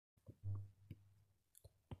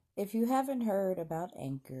If you haven't heard about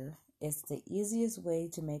Anchor, it's the easiest way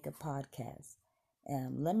to make a podcast.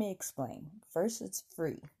 Let me explain. First, it's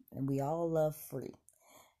free, and we all love free.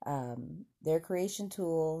 Their creation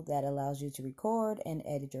tool that allows you to record and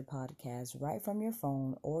edit your podcast right from your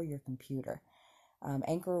phone or your computer.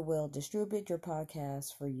 Anchor will distribute your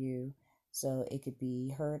podcast for you so it could be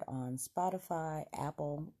heard on Spotify,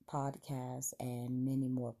 Apple Podcasts, and many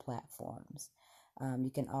more platforms.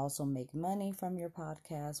 You can also make money from your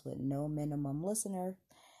podcast with no minimum listener.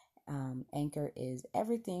 Anchor is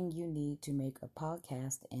everything you need to make a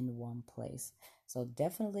podcast in one place. So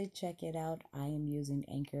definitely check it out. I am using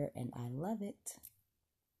Anchor and I love it.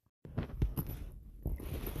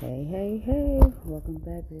 Hey, welcome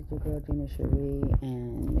back. This is your girl Gina Cherie,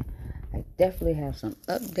 and I definitely have some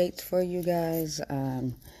updates for you guys.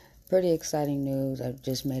 Pretty exciting news. I've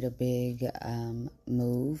just made a big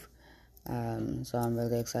move, so I'm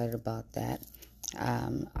really excited about that.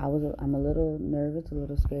 I'm a little nervous, a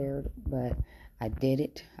little scared, but I did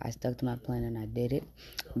it. I stuck to my plan and I did it.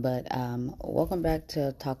 But welcome back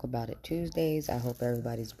to Talk About It Tuesdays. I hope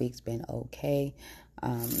everybody's week's been okay.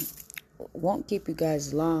 Won't keep you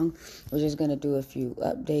guys long. We're just gonna do a few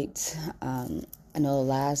updates. I know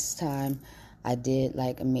last time I did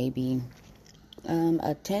like maybe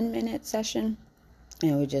a 10-minute session,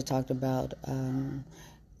 and we just talked about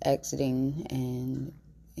exiting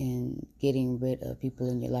and getting rid of people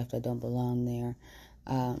in your life that don't belong there.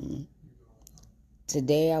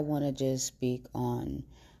 Today I want to just speak on,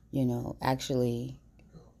 actually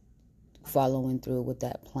following through with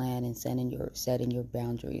that plan and setting your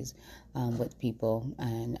boundaries with people.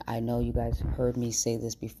 And I know you guys heard me say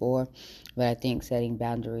this before, but I think setting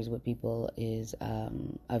boundaries with people is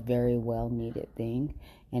a very well needed thing,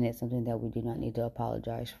 and it's something that we do not need to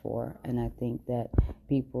apologize for. And I think that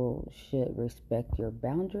people should respect your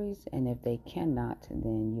boundaries, and if they cannot,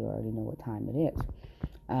 then you already know what time it is.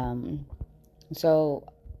 So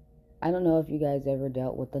I don't know if you guys ever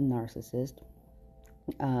dealt with a narcissist.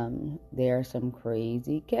 There are some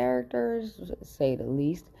crazy characters, say the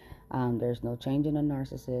least. There's no change in a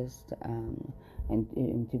narcissist,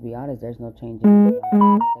 and to be honest, there's no change in anybody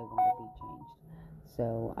unless they want to be changed.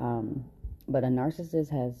 So, but a narcissist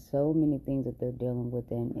has so many things that they're dealing with,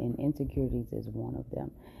 and insecurities is one of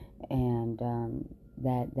them, and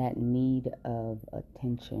that need of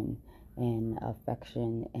attention and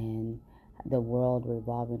affection and the world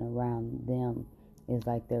revolving around them is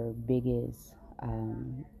like their biggest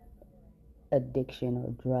addiction or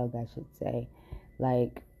drug, I should say.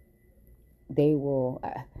 Like, they will,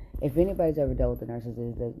 if anybody's ever dealt with a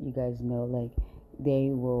narcissist, that you guys know, like, they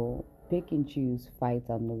will pick and choose fights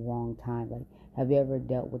on the wrong time. Like, have you ever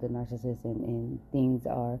dealt with a narcissist and things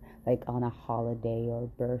are like on a holiday or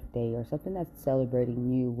birthday or something that's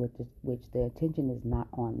celebrating you, which the attention is not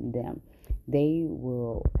on them? They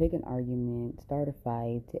will pick an argument, start a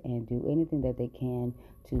fight, and do anything that they can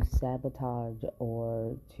to sabotage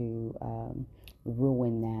or to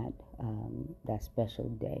ruin that special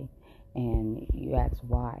day. And you ask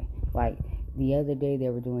why. Like, the other day they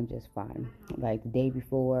were doing just fine. Like the day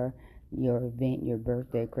before your event, your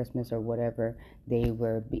birthday, Christmas, or whatever, they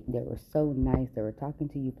were so nice. They were talking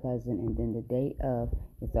to you pleasant, and then the day of,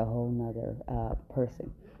 it's a whole nother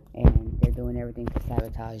person, and they're doing everything to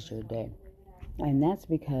sabotage your day. And that's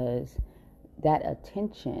because that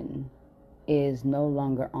attention is no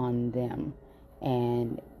longer on them,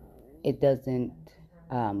 and it doesn't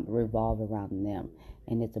revolve around them,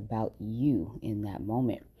 and it's about you in that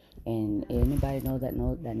moment. And anybody knows a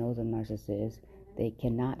narcissist, they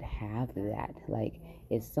cannot have that. Like,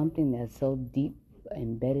 it's something that's so deep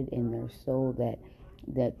embedded in their soul that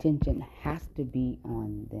the attention has to be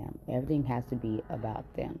on them. Everything has to be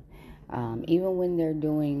about them. Even when they're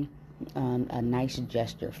doing a nice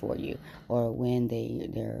gesture for you, or when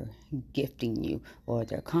they're gifting you, or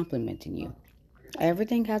they're complimenting you,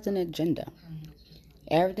 everything has an agenda.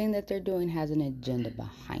 Everything that they're doing has an agenda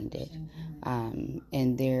behind it. And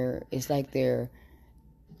it's like you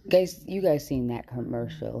guys seen that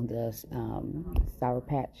commercial, the Sour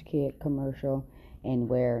Patch Kid commercial, and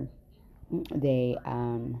where they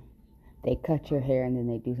they cut your hair and then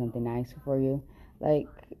they do something nice for you. Like,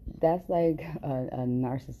 that's like a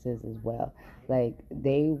narcissist as well. Like,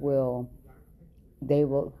 they will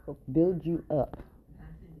build you up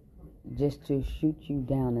just to shoot you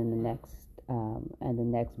down in the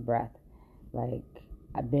next breath. Like,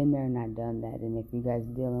 I've been there and I've done that. And if you guys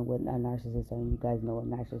dealing with a narcissist, or you guys know a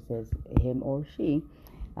narcissist, him or she,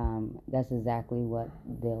 that's exactly what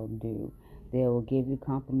they'll do. They'll give you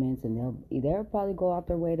compliments, and they'll probably go out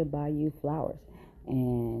their way to buy you flowers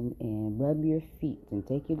and rub your feet and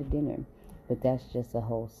take you to dinner. but that's just a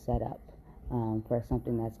whole setup for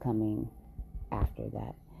something that's coming after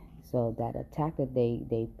that. So that attack that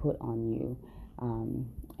they put on you,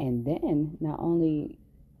 and then not only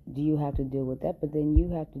do you have to deal with that, but then you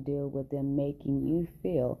have to deal with them making you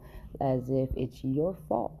feel as if it's your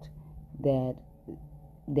fault that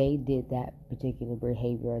they did that particular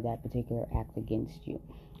behavior or that particular act against you.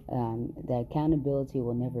 The accountability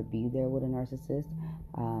will never be there with a narcissist,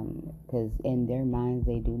 because in their minds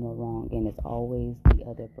they do no wrong and it's always the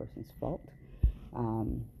other person's fault.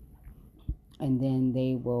 Um, and then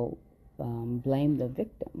they will blame the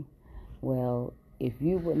victim. Well, if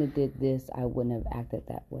you wouldn't have did this, I wouldn't have acted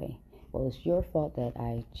that way. Well, it's your fault that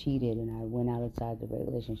I cheated and I went outside the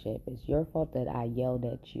relationship. It's your fault that I yelled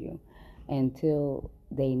at you, until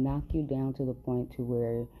they knock you down to the point to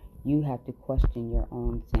where you have to question your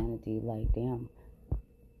own sanity. Like, damn,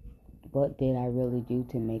 what did I really do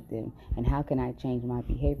to make them? And how can I change my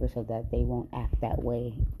behavior so that they won't act that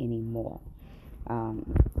way anymore?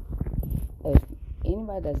 Um, if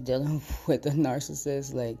anybody that's dealing with a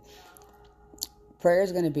narcissist, like, prayer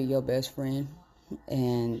is going to be your best friend.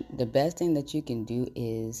 And the best thing that you can do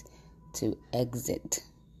is to exit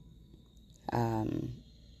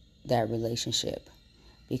that relationship,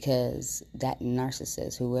 because that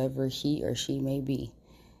narcissist, whoever he or she may be,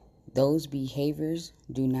 those behaviors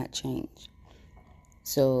do not change.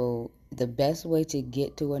 So the best way to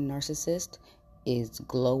get to a narcissist is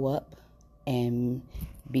glow up and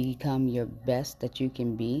become your best that you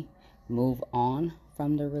can be. Move on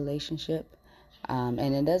from the relationship. And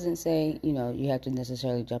it doesn't say, you have to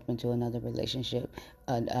necessarily jump into another relationship.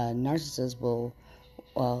 A narcissist will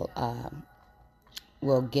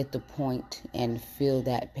get the point and feel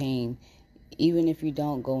that pain, even if you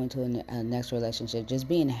don't go into a next relationship. Just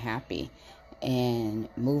being happy and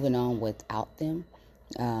moving on without them,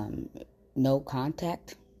 no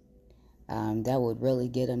contact, that would really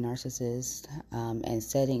get a narcissist, and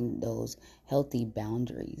setting those healthy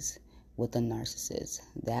boundaries with a narcissist,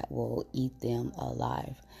 that will eat them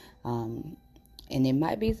alive. And it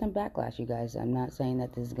might be some backlash, you guys. I'm not saying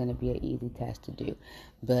that this is going to be an easy task to do.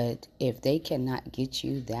 But if they cannot get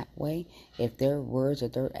you that way, if their words or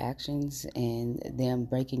their actions and them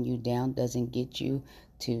breaking you down doesn't get you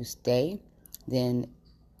to stay, then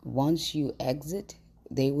once you exit,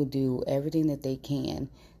 they will do everything that they can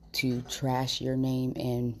to trash your name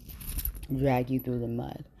and drag you through the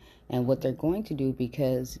mud. And what they're going to do,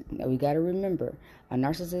 because we got to remember, a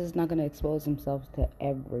narcissist is not going to expose themselves to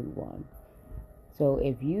everyone. So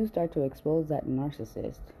if you start to expose that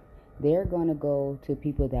narcissist, they're going to go to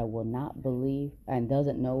people that will not believe and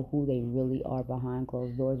doesn't know who they really are behind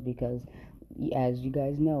closed doors, because, as you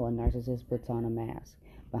guys know, a narcissist puts on a mask.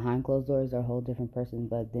 Behind closed doors, they're a whole different person,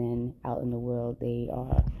 but then out in the world, they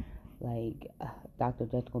are like Dr.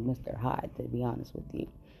 Jekyll, Mr. Hyde, to be honest with you.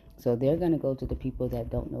 So they're going to go to the people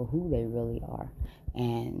that don't know who they really are,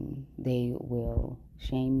 and they will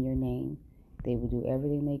shame your name. They will do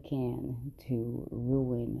everything they can to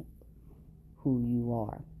ruin who you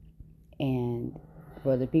are. And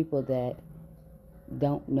for the people that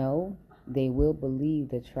don't know, they will believe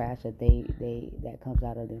the trash that that comes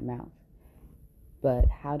out of their mouth. But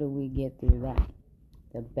how do we get through that?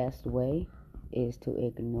 The best way is to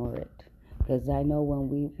ignore it. Because I know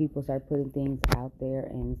when people start putting things out there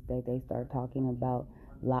and they start talking about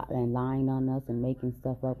and lying on us and making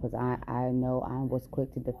stuff up, because I know I was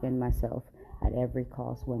quick to defend myself at every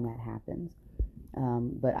cost when that happens.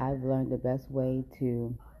 But I've learned the best way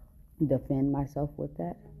to defend myself with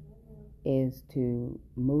that is to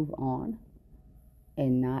move on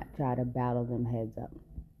and not try to battle them heads up.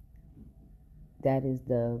 That is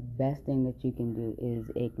the best thing that you can do, is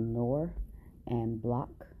ignore and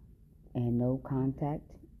block and no contact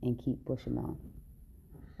and keep pushing on.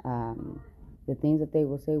 The things that they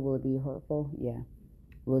will say, will it be hurtful? Yeah.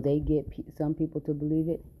 Will they get some people to believe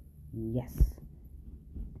it? Yes.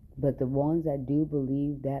 But the ones that do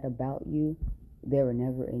believe that about you, they were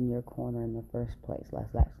never in your corner in the first place. Let's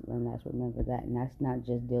remember that. And that's not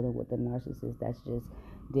just dealing with the narcissist. That's just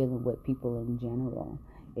dealing with people in general.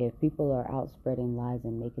 If people are out spreading lies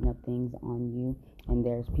and making up things on you, and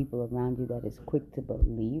there's people around you that is quick to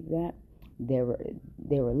believe that, they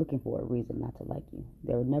were looking for a reason not to like you.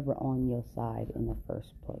 They were never on your side in the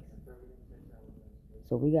first place.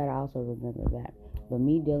 So we got to also remember that. But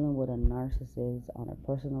me dealing with a narcissist on a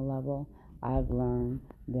personal level, I've learned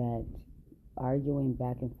that arguing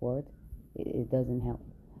back and forth, it doesn't help,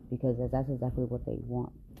 because that's exactly what they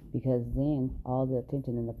want. Because then all the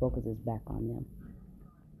attention and the focus is back on them.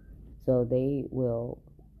 So they will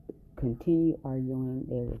continue arguing,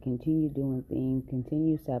 they will continue doing things,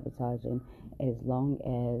 continue sabotaging, as long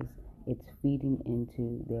as it's feeding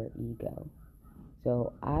into their ego.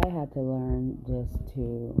 So I had to learn just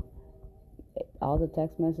to, all the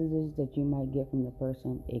text messages that you might get from the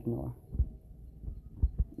person, ignore.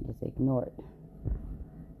 Just ignore it.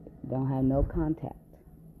 Don't have no contact.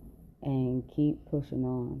 And keep pushing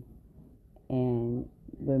on. And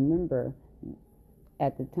remember,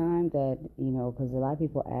 at the time that, because a lot of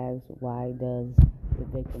people ask, why does the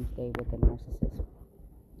victim stay with the narcissist?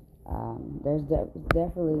 There's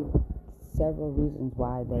definitely several reasons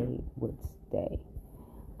why they would stay.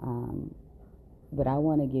 But I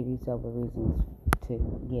want to give you several reasons to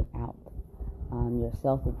get out. Your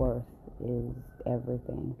self-worth is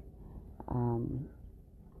everything.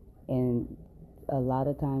 And a lot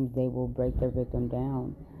of times they will break their victim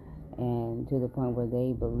down, and to the point where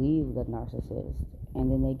they believe the narcissist,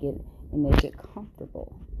 and then they get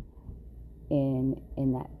comfortable in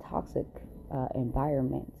that toxic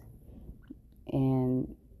environment.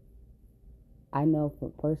 And I know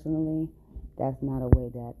personally, that's not a way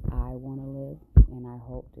that I want to live, and I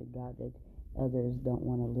hope to God that others don't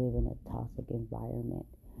want to live in a toxic environment,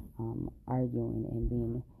 arguing and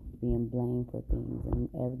being blamed for things and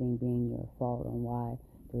everything being your fault on why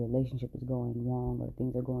the relationship is going wrong or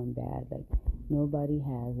things are going bad. Like, nobody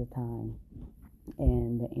has the time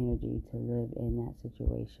and the energy to live in that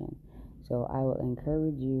situation. So I will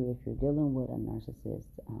encourage you, if you're dealing with a narcissist,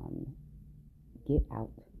 get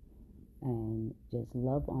out and just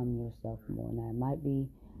love on yourself more. Now, it might be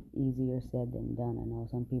easier said than done. I know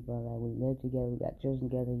some people are like, we live together, we got children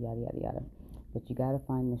together, yada, yada, yada. But you got to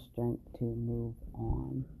find the strength to move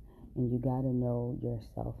on. And you got to know your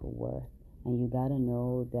self-worth. And you got to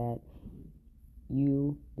know that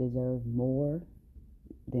you deserve more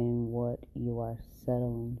than what you are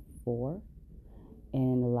settling for.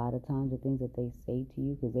 And a lot of times the things that they say to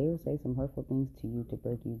you, because they will say some hurtful things to you to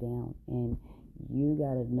break you down. And you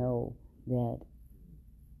got to know that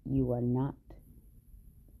you are not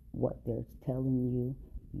what they're telling you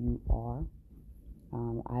you are.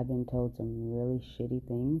 I've been told some really shitty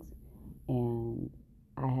things, and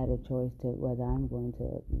I had a choice to whether I'm going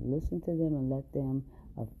to listen to them and let them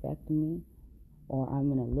affect me, or I'm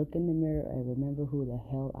going to look in the mirror and remember who the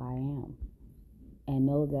hell I am, and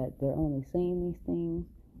know that they're only saying these things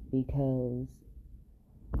because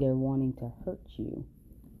they're wanting to hurt you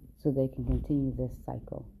so they can continue this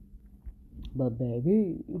cycle. But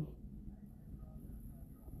baby,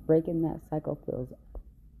 breaking that cycle feels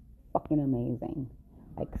fucking amazing.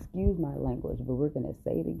 Excuse my language, but we're going to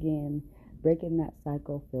say it again. Breaking that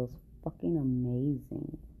cycle feels fucking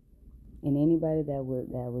amazing. And anybody that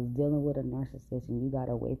was dealing with a narcissist and you got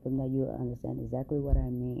away from that, you'll understand exactly what I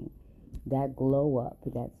mean. That glow up,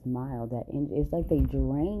 that smile, it's like they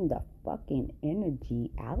drain the fucking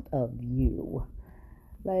energy out of you.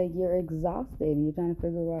 Like, you're exhausted and you're trying to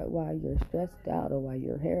figure out why you're stressed out, or why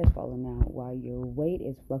your hair is falling out, why your weight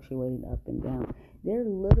is fluctuating up and down. They're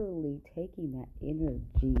literally taking that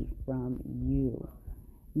energy from you.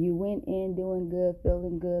 You went in doing good,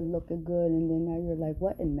 feeling good, looking good, and then now you're like,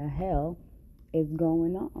 what in the hell is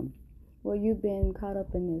going on? Well, you've been caught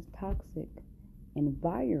up in this toxic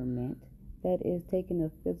environment that is taking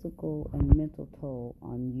a physical and mental toll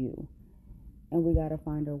on you. And we got to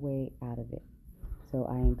find our way out of it. So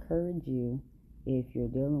I encourage you, if you're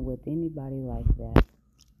dealing with anybody like that,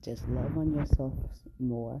 just love on yourself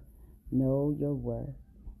more. Know your worth.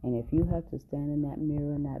 And if you have to stand in that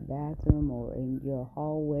mirror in that bathroom or in your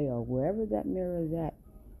hallway or wherever that mirror is at,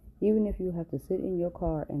 even if you have to sit in your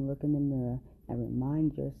car and look in the mirror and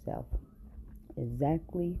remind yourself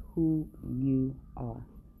exactly who you are.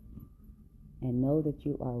 And know that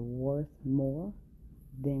you are worth more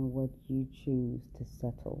than what you choose to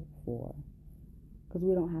settle for. Because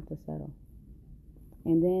we don't have to settle.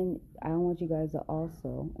 And then I want you guys to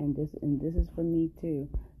also, and this is for me too,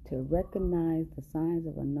 to recognize the signs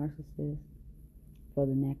of a narcissist for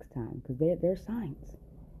the next time, because they're signs.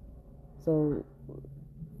 So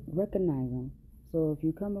recognize them. So if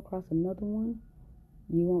you come across another one,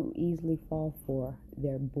 you won't easily fall for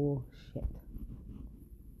their bullshit,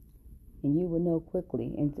 and you will know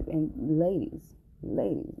quickly. And ladies,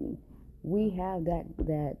 we have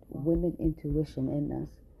that women intuition in us.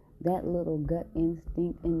 That little gut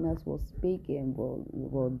instinct in us will speak and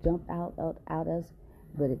will jump out us,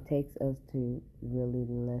 but it takes us to really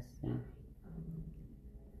listen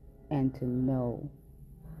and to know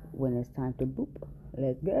when it's time to boop.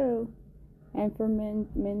 Let's go. And for men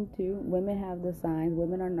too, women have the signs.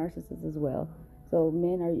 Women are narcissists as well. So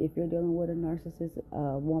men are, if you're dealing with a narcissist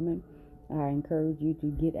woman, I encourage you to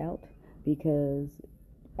get out, because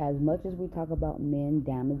as much as we talk about men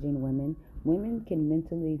damaging women, women can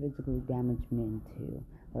mentally, physically damage men too.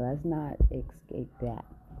 Let's not escape that.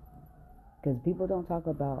 Because people don't talk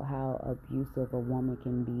about how abusive a woman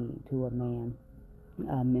can be to a man,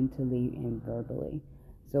 mentally and verbally.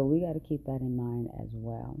 So we got to keep that in mind as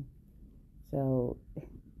well. So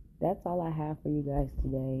that's all I have for you guys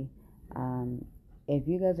today. If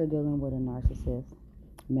you guys are dealing with a narcissist,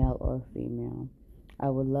 male or female, I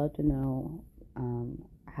would love to know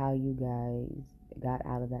how you guys got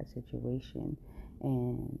out of that situation,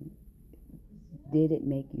 and did it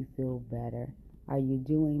make you feel better? Are you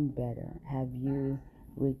doing better? Have you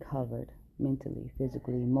recovered mentally,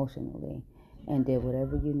 physically, emotionally, and did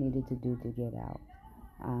whatever you needed to do to get out?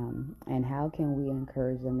 And how can we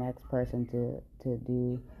encourage the next person to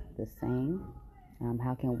do the same?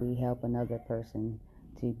 How can we help another person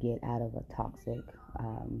to get out of a toxic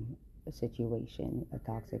situation, a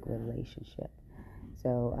toxic relationship?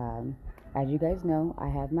 So, as you guys know, I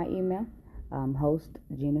have my email,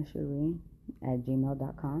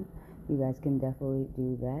 hostginacherie@gmail.com. You guys can definitely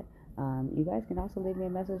do that. You guys can also leave me a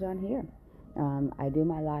message on here. I do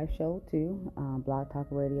my live show too,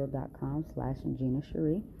 blogtalkradio.com/Gina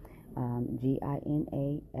Cherie,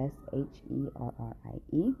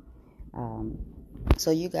 GINASHERRIE.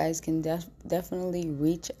 So you guys can definitely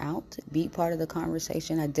reach out, be part of the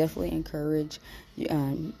conversation. I definitely encourage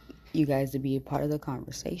you guys to be a part of the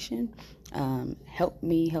conversation. Help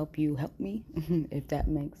me help you help me, if that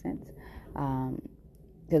makes sense.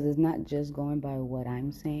 Because it's not just going by what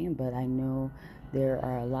I'm saying, but I know there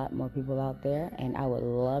are a lot more people out there, and I would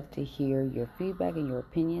love to hear your feedback and your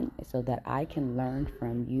opinion so that I can learn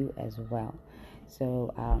from you as well.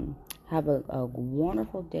 So have a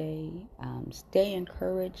wonderful day. Stay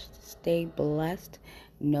encouraged. Stay blessed.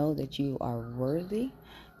 Know that you are worthy.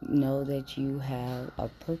 Know that you have a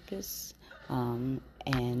purpose and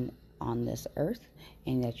on this earth,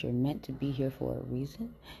 and that you're meant to be here for a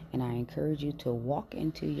reason. And I encourage you to walk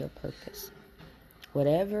into your purpose,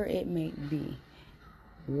 whatever it may be.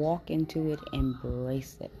 Walk into it,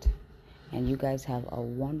 embrace it. And you guys have a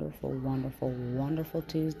wonderful, wonderful, wonderful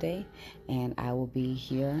Tuesday. And I will be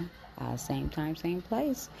here, same time, same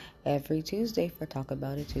place, every Tuesday for Talk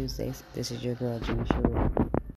About It Tuesdays. This is your girl, Gina Cherie.